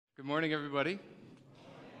Good morning, everybody.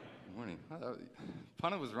 Good morning.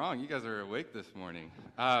 Pana was wrong. You guys are awake this morning,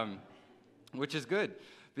 which is good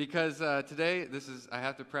because today, I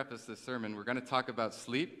have to preface this sermon. We're going to talk about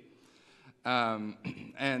sleep.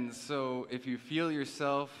 And so if you feel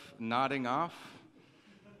yourself nodding off,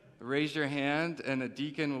 raise your hand and a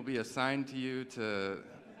deacon will be assigned to you to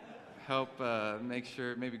help make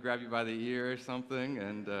sure, maybe grab you by the ear or something,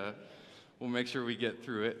 and we'll make sure we get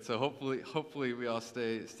through it. So hopefully we all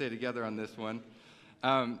stay together on this one.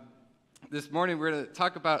 This morning we're going to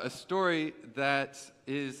talk about a story that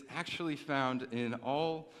is actually found in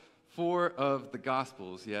all 4 of the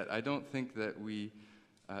Gospels, yet I don't think that we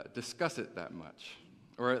discuss it that much.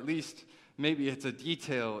 Or at least maybe it's a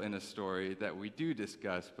detail in a story that we do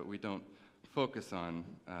discuss, but we don't focus on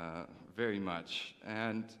very much.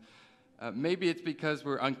 And maybe it's because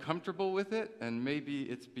we're uncomfortable with it, and maybe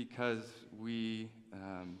it's because we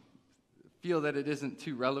feel that it isn't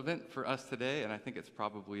too relevant for us today, and I think it's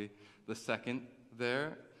probably the second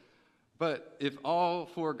there. But if all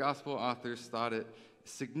 4 gospel authors thought it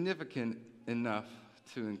significant enough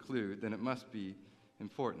to include, then it must be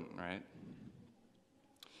important, right?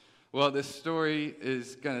 Well, this story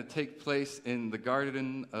is going to take place in the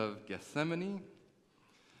Garden of Gethsemane.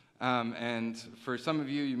 And for some of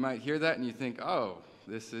you, you might hear that and you think, oh,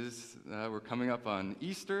 we're coming up on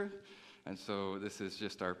Easter. And so this is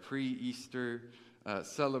just our pre-Easter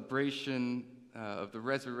celebration of the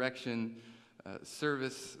resurrection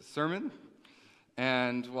sermon.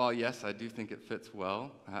 And while, yes, I do think it fits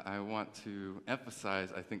well, I want to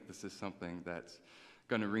emphasize I think this is something that's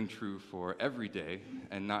going to ring true for every day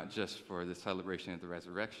and not just for the celebration of the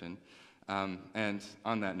resurrection. And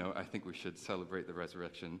on that note, I think we should celebrate the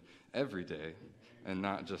resurrection every day and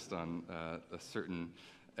not just on a certain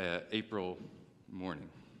April morning.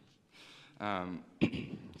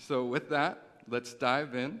 So with that, let's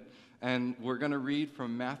dive in. And we're going to read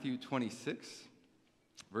from Matthew 26,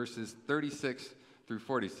 verses 36 through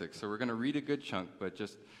 46. So we're going to read a good chunk, but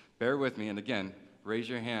just bear with me. And again, raise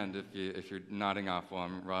your hand if you're nodding off while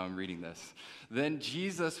I'm reading this. Then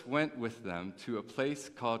Jesus went with them to a place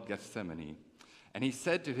called Gethsemane, and he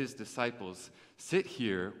said to his disciples, "Sit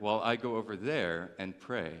here while I go over there and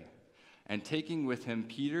pray." And taking with him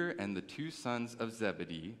Peter and the 2 sons of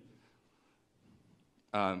Zebedee,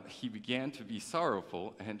 he began to be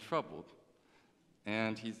sorrowful and troubled.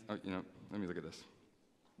 And let me look at this.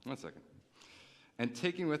 1 second. And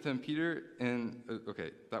taking with him Peter and,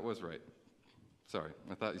 okay, that was right. Sorry,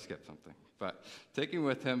 I thought you skipped something. But taking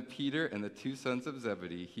with him Peter and the 2 sons of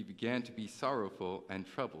Zebedee, he began to be sorrowful and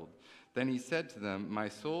troubled. Then he said to them, "My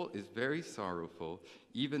soul is very sorrowful,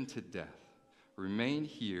 even to death. Remain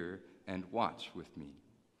here and watch with me."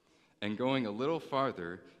 And going a little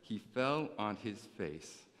farther, he fell on his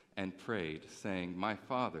face and prayed, saying, "My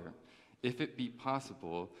Father, if it be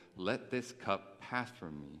possible, let this cup pass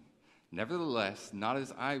from me. Nevertheless, not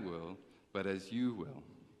as I will, but as you will."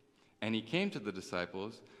 And he came to the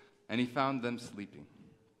disciples, and he found them sleeping.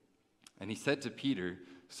 And he said to Peter,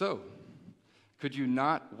 "So, could you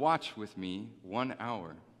not watch with me 1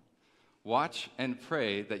 hour? Watch and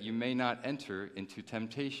pray that you may not enter into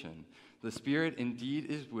temptation. The spirit indeed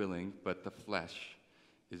is willing, but the flesh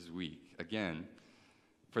is weak." Again,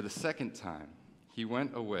 for the second time, he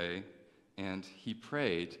went away and he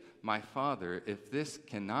prayed, "My Father, if this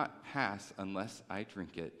cannot pass unless I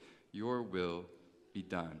drink it, your will be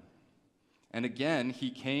done." And again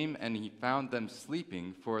he came and he found them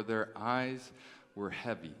sleeping, for their eyes were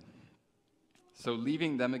heavy. So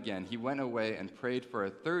leaving them again, he went away and prayed for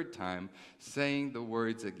a 3rd time, saying the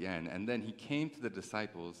words again. And then he came to the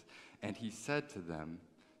disciples and he said to them,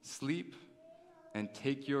 "Sleep and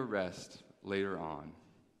take your rest later on."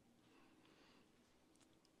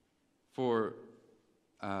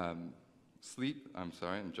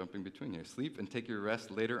 I'm jumping between here. "Sleep and take your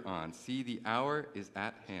rest later on. See, the hour is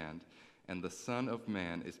at hand, and the Son of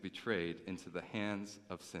Man is betrayed into the hands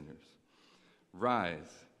of sinners.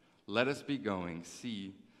 Rise, let us be going.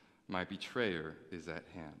 See, my betrayer is at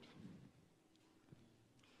hand."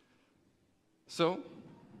 So,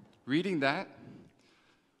 reading that,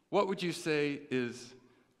 what would you say is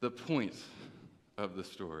the point of the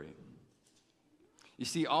story? You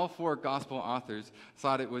see, all 4 gospel authors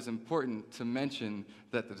thought it was important to mention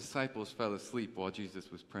that the disciples fell asleep while Jesus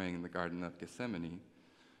was praying in the Garden of Gethsemane.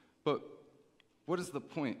 But what is the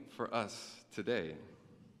point for us today?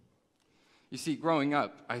 You see, growing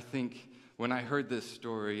up, I think when I heard this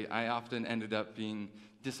story, I often ended up being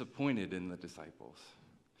disappointed in the disciples.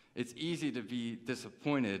 It's easy to be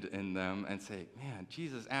disappointed in them and say, "Man,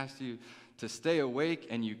 Jesus asked you to stay awake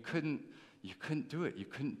and you couldn't do it. You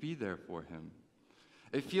couldn't be there for him."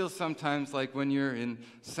 It feels sometimes like when you're in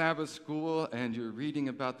Sabbath school and you're reading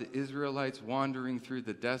about the Israelites wandering through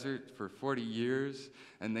the desert for 40 years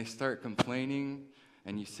and they start complaining,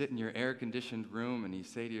 and you sit in your air-conditioned room and you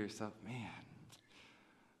say to yourself, man,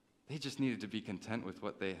 they just needed to be content with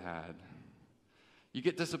what they had. You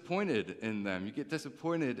get disappointed in them. You get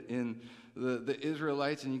disappointed in the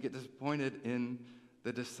Israelites, and you get disappointed in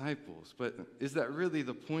the disciples. But is that really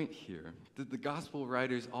the point here? Did the gospel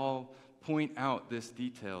writers all point out this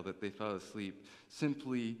detail that they fell asleep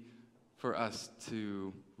simply for us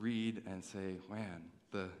to read and say, man,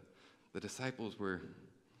 the disciples were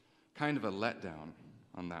kind of a letdown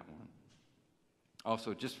on that one?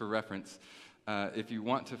 Also, just for reference, if you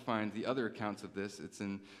want to find the other accounts of this,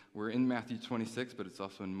 we're in Matthew 26, but it's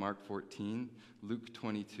also in Mark 14, Luke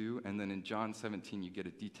 22, and then in John 17, you get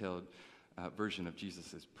a detailed version of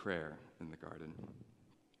Jesus' prayer in the garden.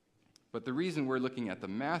 But the reason we're looking at the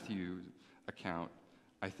Matthew account,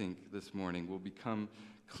 I think, this morning will become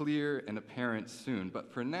clear and apparent soon.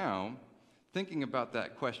 But for now, thinking about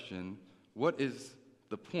that question, what is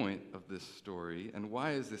the point of this story and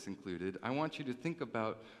why is this included? I want you to think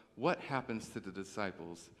about what happens to the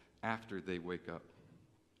disciples after they wake up.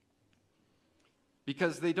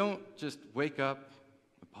 Because they don't just wake up,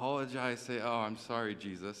 apologize, say, oh, I'm sorry,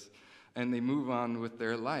 Jesus, and they move on with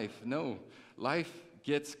their life. No, life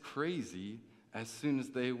gets crazy as soon as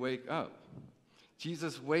they wake up.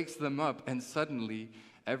 Jesus wakes them up, and suddenly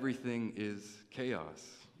everything is chaos.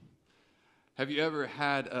 Have you ever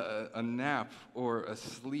had a nap or a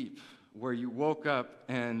sleep where you woke up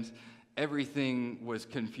and everything was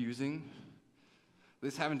confusing?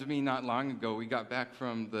 This happened to me not long ago. We got back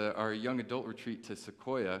from our young adult retreat to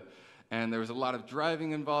Sequoia, and there was a lot of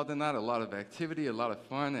driving involved in that, a lot of activity, a lot of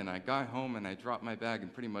fun, and I got home and I dropped my bag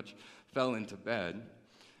and pretty much fell into bed.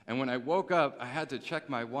 And when I woke up, I had to check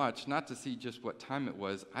my watch, not to see just what time it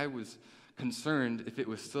was. I was concerned if it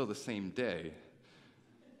was still the same day.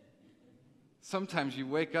 Sometimes you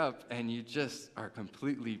wake up and you just are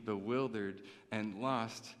completely bewildered and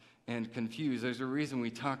lost and confused. There's a reason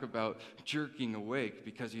we talk about jerking awake,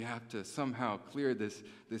 because you have to somehow clear this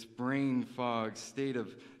brain fog state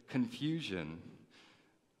of confusion.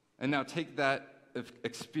 And now take that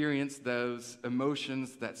experience, those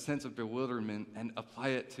emotions, that sense of bewilderment, and apply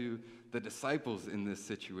it to the disciples in this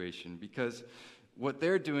situation, because what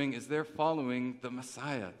they're doing is they're following the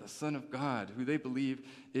Messiah, the Son of God, who they believe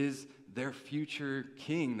is their future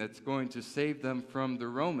king that's going to save them from the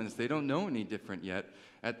Romans. They don't know any different yet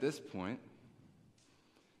at this point.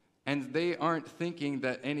 And they aren't thinking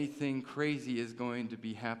that anything crazy is going to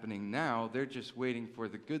be happening now. They're just waiting for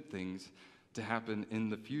the good things to happen in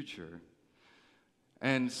the future.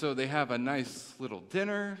 And so they have a nice little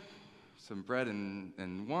dinner, some bread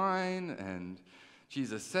and wine, and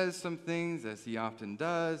Jesus says some things, as he often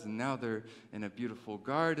does, and now they're in a beautiful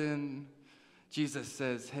garden. Jesus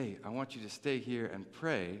says, hey, I want you to stay here and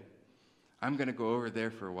pray. I'm going to go over there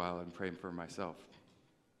for a while and pray for myself.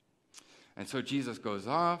 And so Jesus goes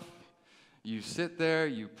off. You sit there,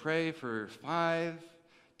 you pray for 5,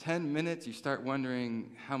 10 minutes. You start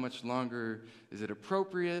wondering, how much longer is it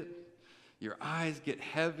appropriate? Your eyes get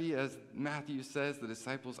heavy, as Matthew says. The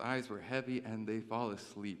disciples' eyes were heavy, and they fall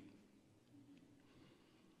asleep.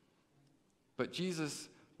 But Jesus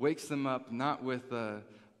wakes them up not with a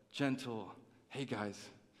gentle, hey guys,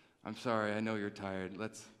 I'm sorry, I know you're tired,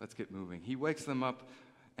 let's get moving. He wakes them up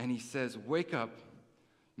and he says, wake up,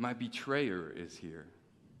 my betrayer is here.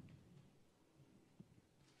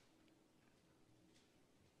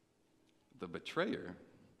 The betrayer?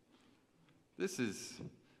 This is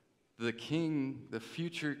the king, the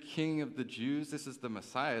future king of the Jews. This is the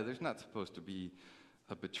Messiah. There's not supposed to be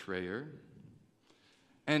a betrayer.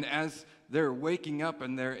 And as they're waking up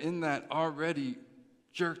and they're in that already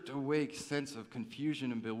jerked awake sense of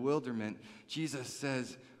confusion and bewilderment, Jesus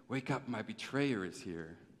says, wake up, my betrayer is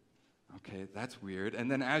here. Okay, that's weird. And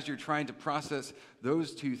then as you're trying to process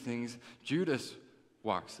those two things, Judas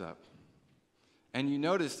walks up. And you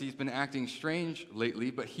notice he's been acting strange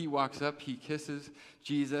lately, but he walks up, he kisses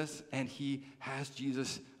Jesus, and he has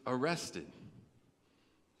Jesus arrested.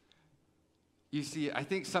 You see, I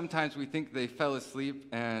think sometimes we think they fell asleep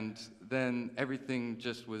and then everything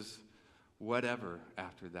just was whatever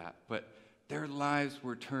after that. But their lives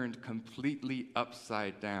were turned completely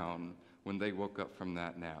upside down when they woke up from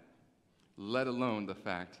that nap, let alone the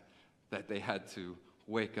fact that they had to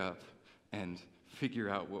wake up and figure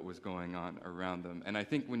out what was going on around them. And I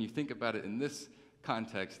think when you think about it in this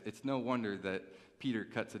context, it's no wonder that Peter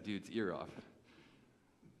cuts a dude's ear off.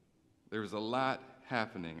 There was a lot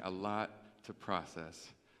happening, a lot to process.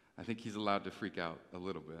 I think he's allowed to freak out a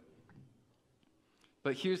little bit.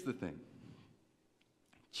 But here's the thing.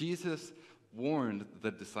 Jesus warned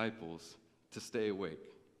the disciples to stay awake.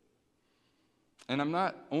 And I'm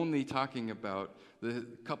not only talking about the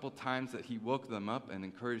couple times that he woke them up and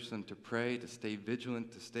encouraged them to pray, to stay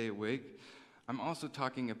vigilant, to stay awake. I'm also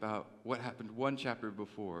talking about what happened one chapter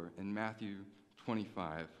before in Matthew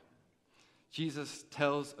 25. Jesus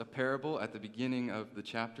tells a parable at the beginning of the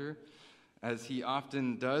chapter, as he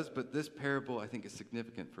often does, but this parable I think is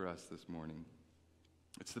significant for us this morning.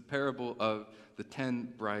 It's the parable of the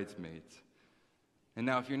 10 bridesmaids. And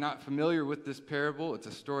now, if you're not familiar with this parable, it's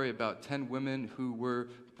a story about 10 women who were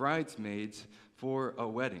bridesmaids for a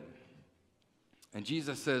wedding. And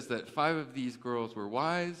Jesus says that 5 of these girls were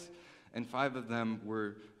wise, and 5 of them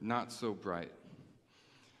were not so bright.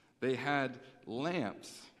 They had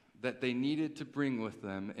lamps that they needed to bring with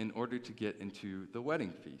them in order to get into the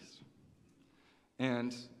wedding feast.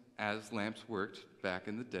 And as lamps worked back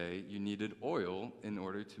in the day, you needed oil in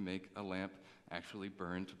order to make a lamp actually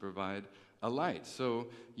burn to provide a light. So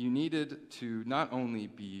you needed to not only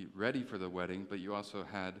be ready for the wedding, but you also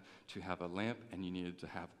had to have a lamp and you needed to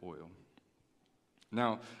have oil.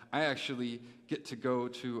 Now, I actually get to go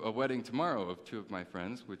to a wedding tomorrow of 2 of my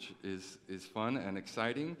friends, which is fun and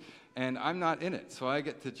exciting, and I'm not in it. So I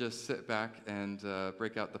get to just sit back and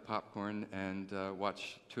break out the popcorn and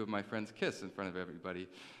watch 2 of my friends kiss in front of everybody.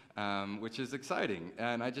 Which is exciting,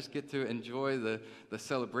 and I just get to enjoy the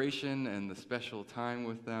celebration and the special time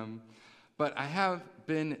with them. But I have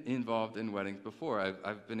been involved in weddings before.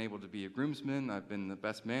 I've been able to be a groomsman, I've been the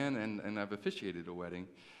best man, and I've officiated a wedding,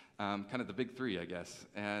 kind of the big 3, I guess.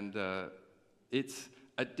 And it's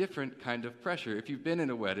a different kind of pressure. If you've been in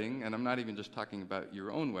a wedding, and I'm not even just talking about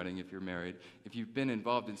your own wedding if you're married, if you've been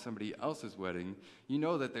involved in somebody else's wedding, you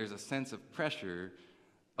know that there's a sense of pressure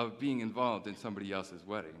of being involved in somebody else's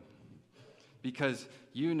wedding. Because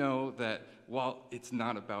you know that while it's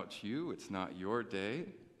not about you, it's not your day,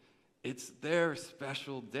 it's their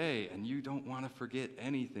special day, and you don't want to forget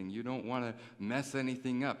anything. You don't want to mess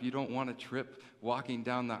anything up. You don't want to trip walking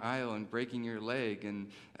down the aisle and breaking your leg and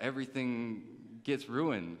everything gets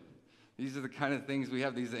ruined. These are the kind of things we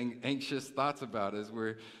have these anxious thoughts about as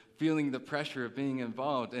we're feeling the pressure of being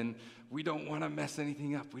involved, and we don't want to mess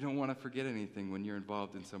anything up. We don't want to forget anything when you're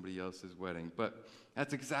involved in somebody else's wedding. But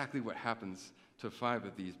that's exactly what happens to 5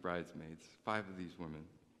 of these bridesmaids, 5 of these women.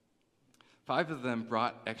 5 of them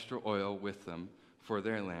brought extra oil with them for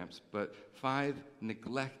their lamps, but 5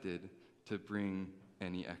 neglected to bring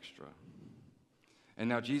any extra. And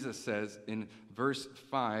now Jesus says in verse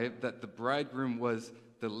 5 that the bridegroom was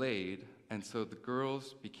delayed, and so the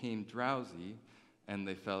girls became drowsy and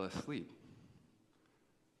they fell asleep.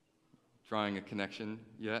 Drawing a connection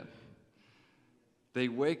yet? They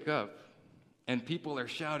wake up and people are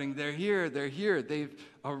shouting, "They're here, they're here, they've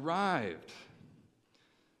arrived."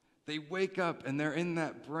 They wake up and they're in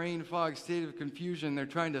that brain fog state of confusion. They're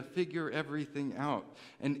trying to figure everything out.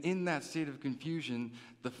 And in that state of confusion,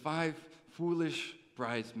 the 5 foolish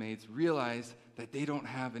bridesmaids realize that they don't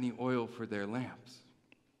have any oil for their lamps.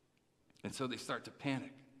 And so they start to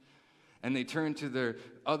panic. And they turn to their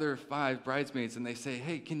other 5 bridesmaids and they say,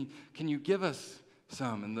 "Hey, can you give us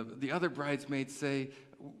some?" And the other bridesmaids say,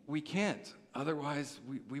 "We can't. Otherwise,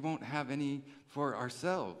 we won't have any for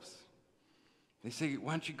ourselves." They say,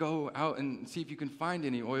 "Why don't you go out and see if you can find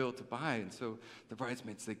any oil to buy?" And so the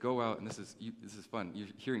bridesmaids, they go out, and this is fun. You're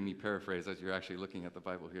hearing me paraphrase as you're actually looking at the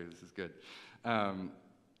Bible here. This is good.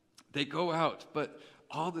 They go out, but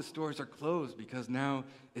all the stores are closed because now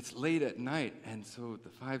it's late at night. And so the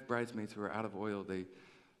 5 bridesmaids who are out of oil, they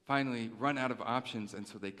finally run out of options. And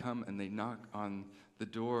so they come and they knock on the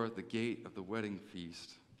door, the gate of the wedding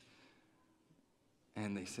feast.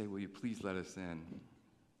 And they say, "Will you please let us in?"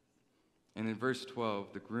 And in verse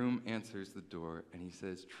 12, the groom answers the door, and he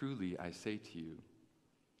says, "Truly, I say to you,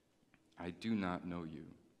 I do not know you."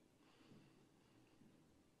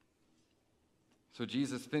 So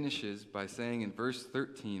Jesus finishes by saying in verse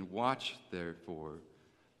 13, "Watch, therefore,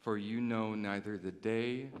 for you know neither the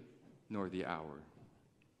day nor the hour."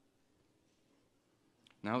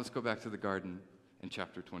 Now let's go back to the garden in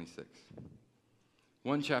chapter 26.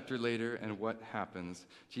 One chapter later, and what happens?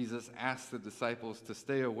 Jesus asks the disciples to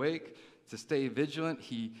stay awake, to stay vigilant.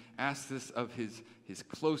 He asks this of his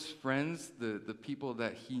close friends, the people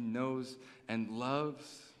that he knows and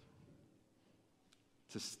loves,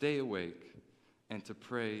 to stay awake and to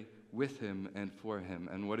pray with him and for him.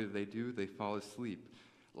 And what do? They fall asleep.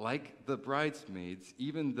 Like the bridesmaids,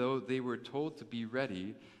 even though they were told to be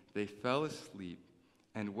ready, they fell asleep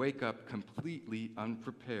and wake up completely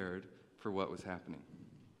unprepared for what was happening.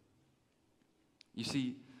 You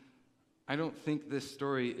see, I don't think this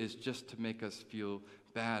story is just to make us feel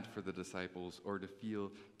bad for the disciples or to feel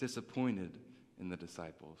disappointed in the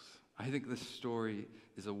disciples. I think this story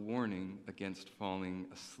is a warning against falling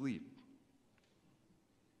asleep.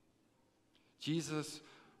 Jesus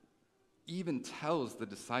even tells the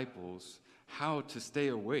disciples how to stay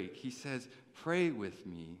awake. He says, "Pray with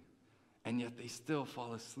me," and yet they still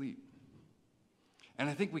fall asleep. And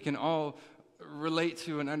I think we can all relate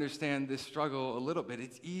to and understand this struggle a little bit.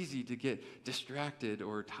 It's easy to get distracted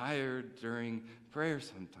or tired during prayer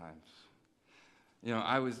sometimes. You know,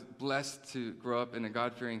 I was blessed to grow up in a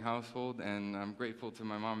God-fearing household, and I'm grateful to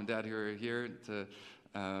my mom and dad who are here to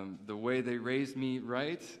the way they raised me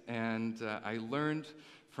right. And I learned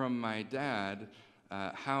from my dad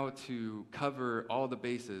how to cover all the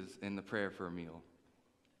bases in the prayer for a meal,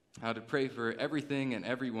 how to pray for everything and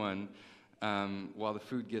everyone while the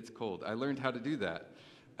food gets cold. I learned how to do that.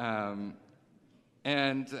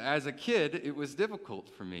 And as a kid, it was difficult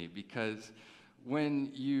for me because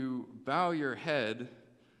when you bow your head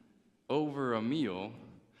over a meal,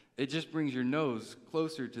 it just brings your nose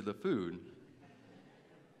closer to the food.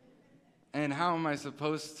 And how am I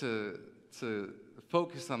supposed to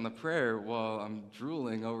focus on the prayer while I'm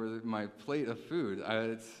drooling over my plate of food?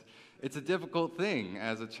 It's a difficult thing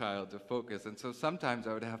as a child to focus. And so sometimes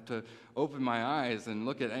I would have to open my eyes and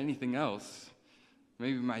look at anything else,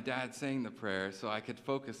 maybe my dad saying the prayer, so I could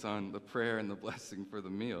focus on the prayer and the blessing for the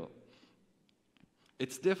meal.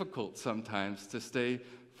 It's difficult sometimes to stay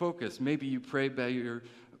focused. Maybe you pray by your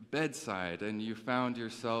bedside and you found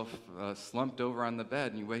yourself slumped over on the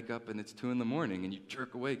bed and you wake up and it's 2 a.m. and you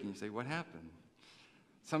jerk awake and you say, "What happened?"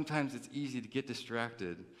 Sometimes it's easy to get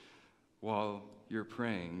distracted while you're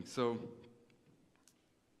praying. So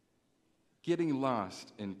getting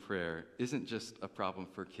lost in prayer isn't just a problem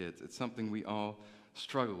for kids. It's something we all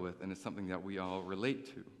struggle with, and it's something that we all relate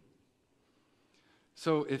to.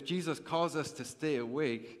 So if Jesus calls us to stay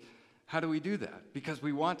awake, how do we do that? Because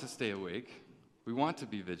we want to stay awake, we want to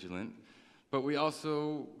be vigilant, but we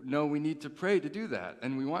also know we need to pray to do that,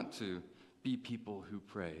 and we want to be people who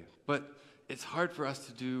pray. But it's hard for us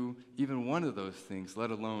to do even one of those things,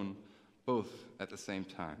 let alone both at the same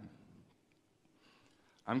time.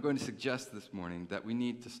 I'm going to suggest this morning that we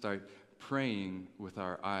need to start praying with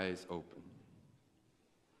our eyes open.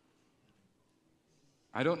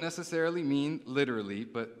 I don't necessarily mean literally,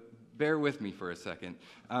 but bear with me for a second.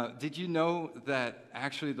 Did you know that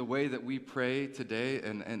actually the way that we pray today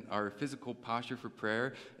and our physical posture for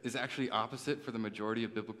prayer is actually opposite for the majority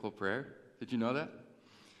of biblical prayer? Did you know that?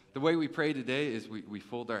 The way we pray today is we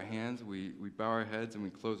fold our hands, we bow our heads, and we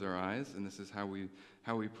close our eyes, and this is how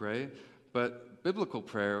we pray. But biblical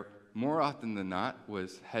prayer, more often than not,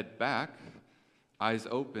 was head back, eyes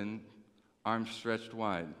open, arms stretched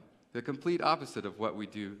wide. The complete opposite of what we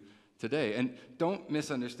do today. And don't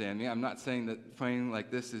misunderstand me. I'm not saying that praying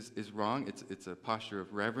like this is wrong. It's a posture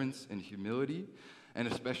of reverence and humility. And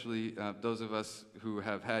especially those of us who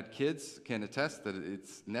have had kids can attest that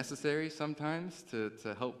it's necessary sometimes to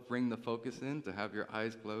help bring the focus in, to have your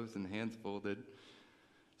eyes closed and hands folded.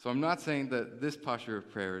 So I'm not saying that this posture of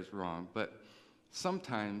prayer is wrong, but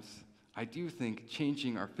sometimes I do think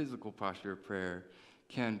changing our physical posture of prayer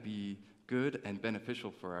can be good and beneficial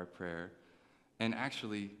for our prayer. And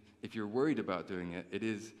actually, if you're worried about doing it, it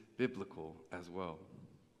is biblical as well.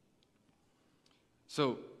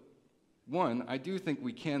 So, one, I do think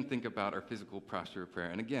we can think about our physical posture of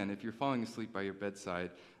prayer. And again, if you're falling asleep by your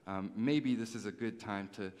bedside, maybe this is a good time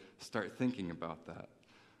to start thinking about that.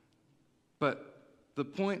 But the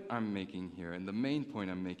point I'm making here, and the main point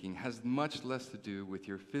I'm making, has much less to do with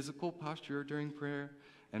your physical posture during prayer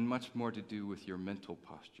and much more to do with your mental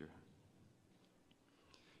posture.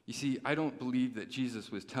 You see, I don't believe that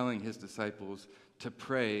Jesus was telling his disciples to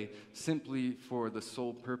pray simply for the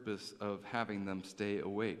sole purpose of having them stay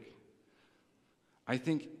awake. I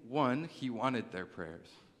think, one, he wanted their prayers.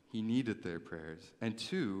 He needed their prayers. And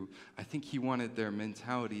two, I think he wanted their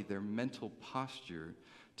mentality, their mental posture,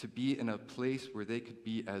 to be in a place where they could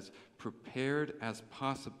be as prepared as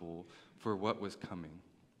possible for what was coming.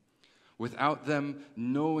 Without them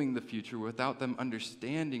knowing the future, without them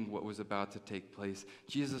understanding what was about to take place,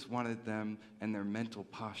 Jesus wanted them and their mental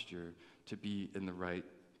posture to be in the right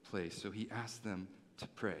place. So he asked them to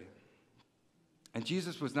pray. And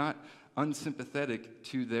Jesus was not unsympathetic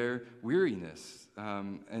to their weariness.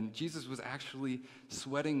 And Jesus was actually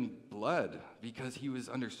sweating blood because he was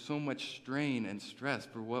under so much strain and stress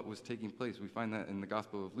for what was taking place. We find that in the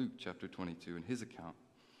Gospel of Luke, chapter 22, in his account.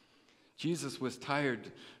 Jesus was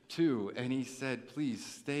tired too, and he said, "Please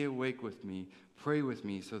stay awake with me, pray with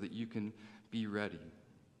me so that you can be ready."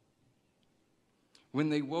 When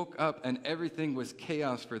they woke up and everything was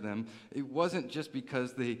chaos for them, it wasn't just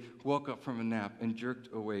because they woke up from a nap and jerked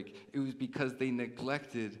awake. It was because they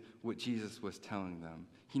neglected what Jesus was telling them.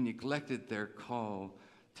 He neglected their call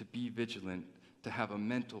to be vigilant, to have a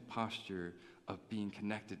mental posture of being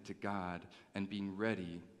connected to God and being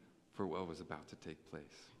ready for what was about to take place.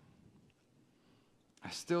 I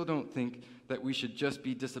still don't think that we should just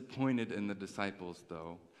be disappointed in the disciples,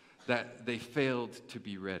 though, that they failed to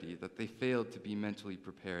be ready, that they failed to be mentally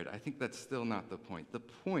prepared. I think that's still not the point. The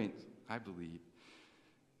point, I believe,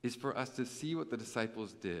 is for us to see what the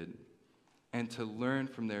disciples did and to learn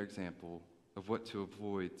from their example of what to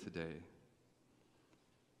avoid today.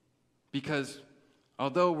 Because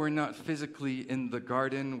although we're not physically in the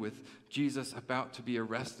garden with Jesus about to be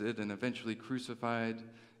arrested and eventually crucified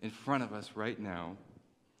in front of us right now,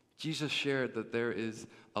 Jesus shared that there is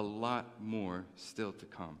a lot more still to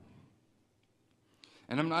come.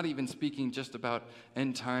 And I'm not even speaking just about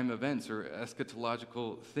end-time events or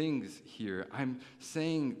eschatological things here. I'm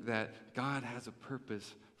saying that God has a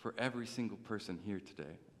purpose for every single person here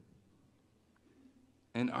today.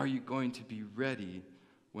 And are you going to be ready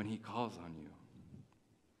when he calls on you?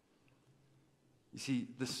 You see,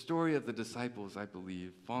 the story of the disciples, I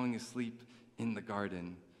believe, falling asleep in the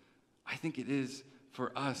garden, I think it is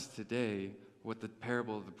for us today what the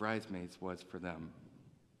parable of the bridesmaids was for them.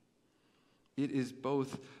 It is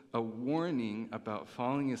both a warning about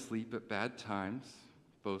falling asleep at bad times,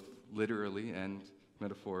 both literally and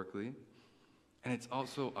metaphorically, and it's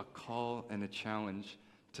also a call and a challenge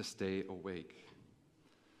to stay awake.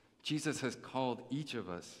 Jesus has called each of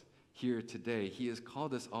us here today. He has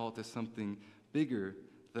called us all to something bigger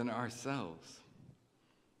than ourselves.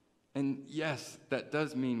 And yes, that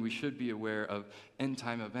does mean we should be aware of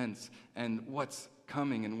end-time events and what's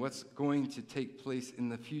coming and what's going to take place in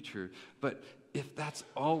the future. But if that's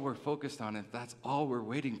all we're focused on, if that's all we're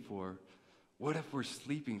waiting for, what if we're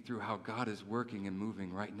sleeping through how God is working and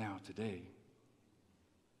moving right now today?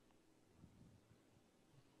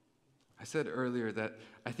 I said earlier that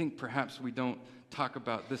I think perhaps we don't talk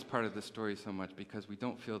about this part of the story so much because we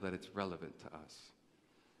don't feel that it's relevant to us.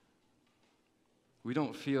 We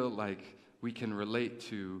don't feel like we can relate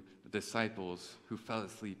to the disciples who fell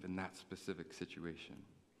asleep in that specific situation.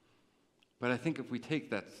 But I think if we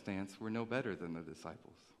take that stance, we're no better than the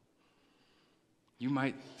disciples. You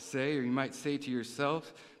might say, or you might say to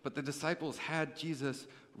yourself, but the disciples had Jesus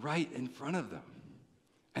right in front of them,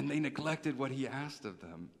 and they neglected what he asked of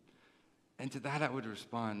them. And to that I would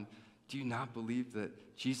respond, do you not believe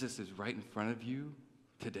that Jesus is right in front of you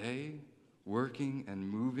today, working and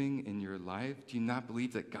moving in your life? Do you not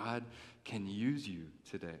believe that God can use you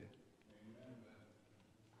today? Amen.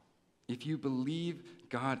 If you believe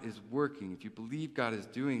God is working, if you believe God is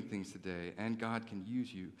doing things today and God can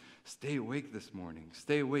use you, stay awake this morning.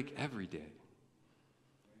 Stay awake every day.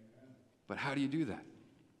 Amen. But how do you do that?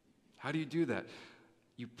 How do you do that?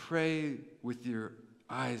 You pray with your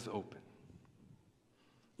eyes open.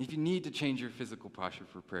 If you need to change your physical posture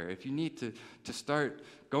for prayer, if you need to start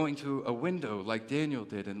going to a window like Daniel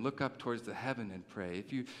did and look up towards the heaven and pray,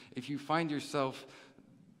 if you find yourself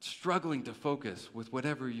struggling to focus with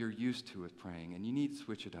whatever you're used to with praying and you need to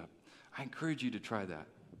switch it up, I encourage you to try that.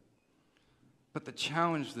 But the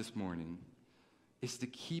challenge this morning is to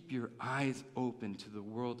keep your eyes open to the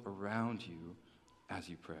world around you as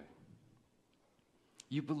you pray.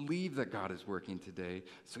 You believe that God is working today,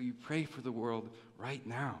 so you pray for the world right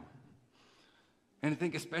now. And I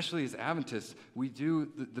think especially as Adventists, we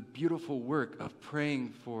do the beautiful work of praying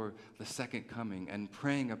for the second coming and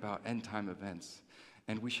praying about end-time events.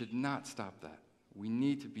 And we should not stop that. We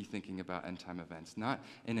need to be thinking about end-time events, not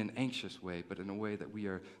in an anxious way, but in a way that we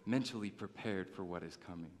are mentally prepared for what is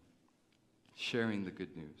coming, sharing the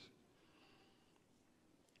good news.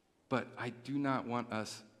 But I do not want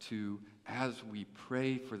us to, as we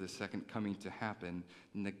pray for the second coming to happen,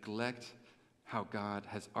 neglect how God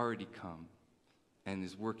has already come and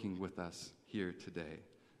is working with us here today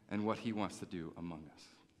and what he wants to do among us.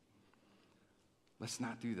 Let's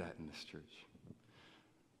not do that in this church.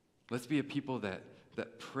 Let's be a people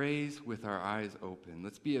that prays with our eyes open.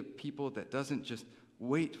 Let's be a people that doesn't just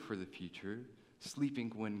wait for the future,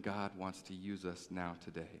 sleeping when God wants to use us now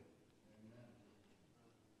today.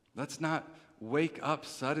 Let's not wake up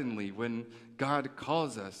suddenly when God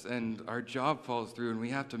calls us and our job falls through and we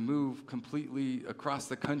have to move completely across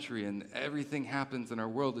the country and everything happens and our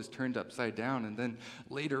world is turned upside down. And then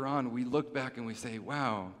later on we look back and we say,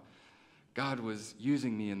 wow, God was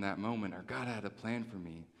using me in that moment, or God had a plan for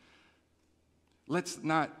me. Let's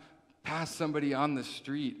not pass somebody on the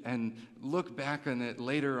street and look back on it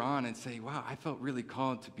later on and say, wow, I felt really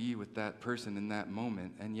called to be with that person in that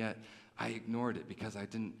moment, and yet I ignored it because I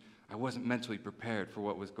wasn't mentally prepared for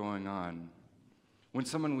what was going on. When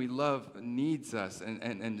someone we love needs us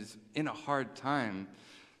and is in a hard time,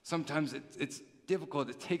 sometimes it's difficult.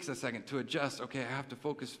 It takes a second to adjust. Okay, I have to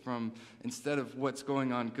focus from, instead of what's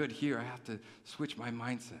going on good here, I have to switch my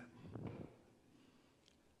mindset.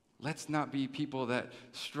 Let's not be people that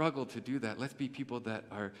struggle to do that. Let's be people that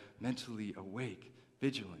are mentally awake,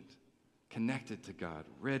 vigilant, connected to God,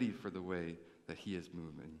 ready for the way that He is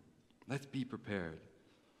moving. Let's be prepared.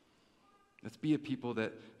 Let's be a people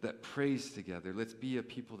that prays together. Let's be a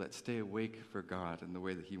people that stay awake for God and the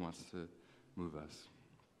way that He wants to move us.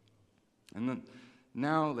 And then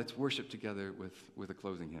now let's worship together with a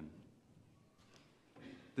closing hymn.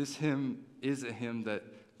 This hymn is a hymn that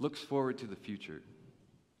looks forward to the future.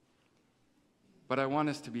 But I want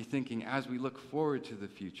us to be thinking, as we look forward to the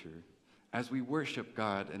future, as we worship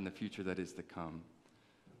God and the future that is to come,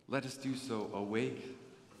 let us do so awake,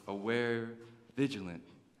 aware, vigilant,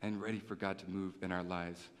 and ready for God to move in our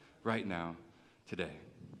lives right now, today.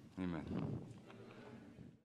 Amen.